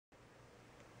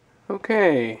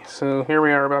Okay, so here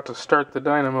we are about to start the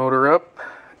Dynamotor up.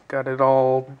 Got it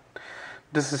all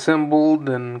disassembled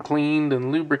and cleaned and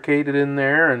lubricated in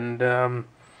there, and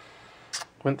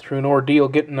went through an ordeal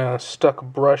getting a stuck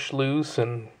brush loose,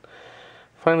 and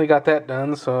finally got that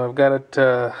done. So I've got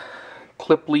it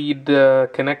clip lead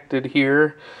connected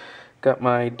here. Got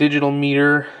my digital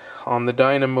meter on the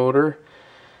Dynamotor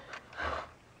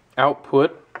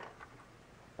output.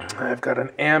 I've got an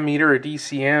ammeter, a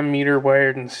DC ammeter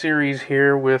wired in series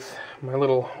here with my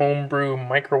little homebrew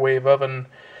microwave oven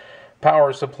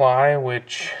power supply,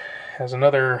 which has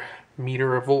another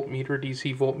meter, a voltmeter,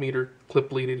 DC voltmeter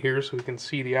clip leaded here so we can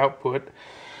see the output.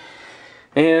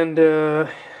 And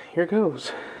here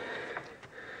goes.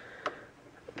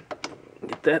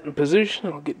 Get that in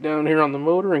position. I'll get down here on the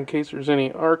motor in case there's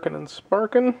any arcing and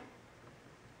sparking.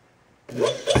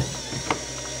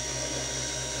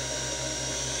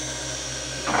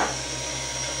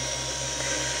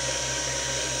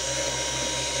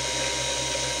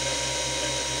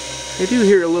 I do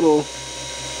hear a little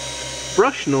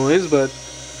brush noise, but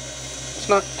it's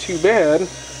not too bad.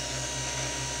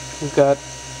 We've got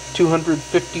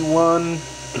 251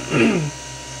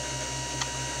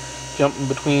 jumping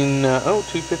between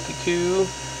 252,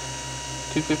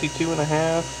 252 and a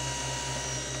half.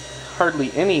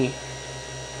 Hardly any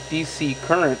DC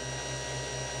current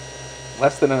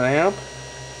less than an amp.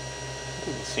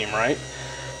 Doesn't seem right.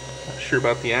 Not sure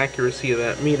about the accuracy of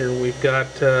that meter. We've got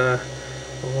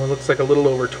well, it looks like a little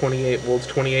over 28 volts,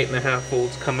 28 and a half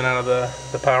volts coming out of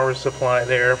the power supply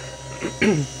there. Go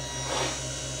ahead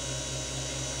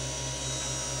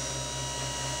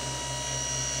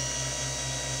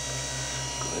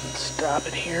and stop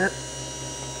it here.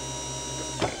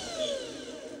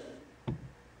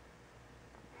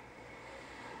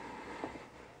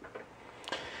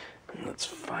 And let's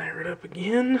fire it up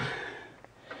again.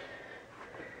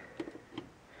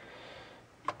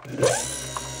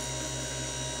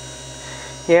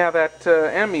 Yeah, that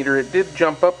ammeter, it did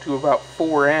jump up to about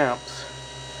 4 amps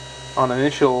on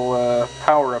initial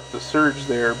power up the surge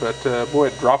there, but boy,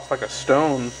 it drops like a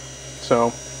stone.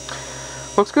 So,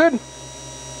 looks good.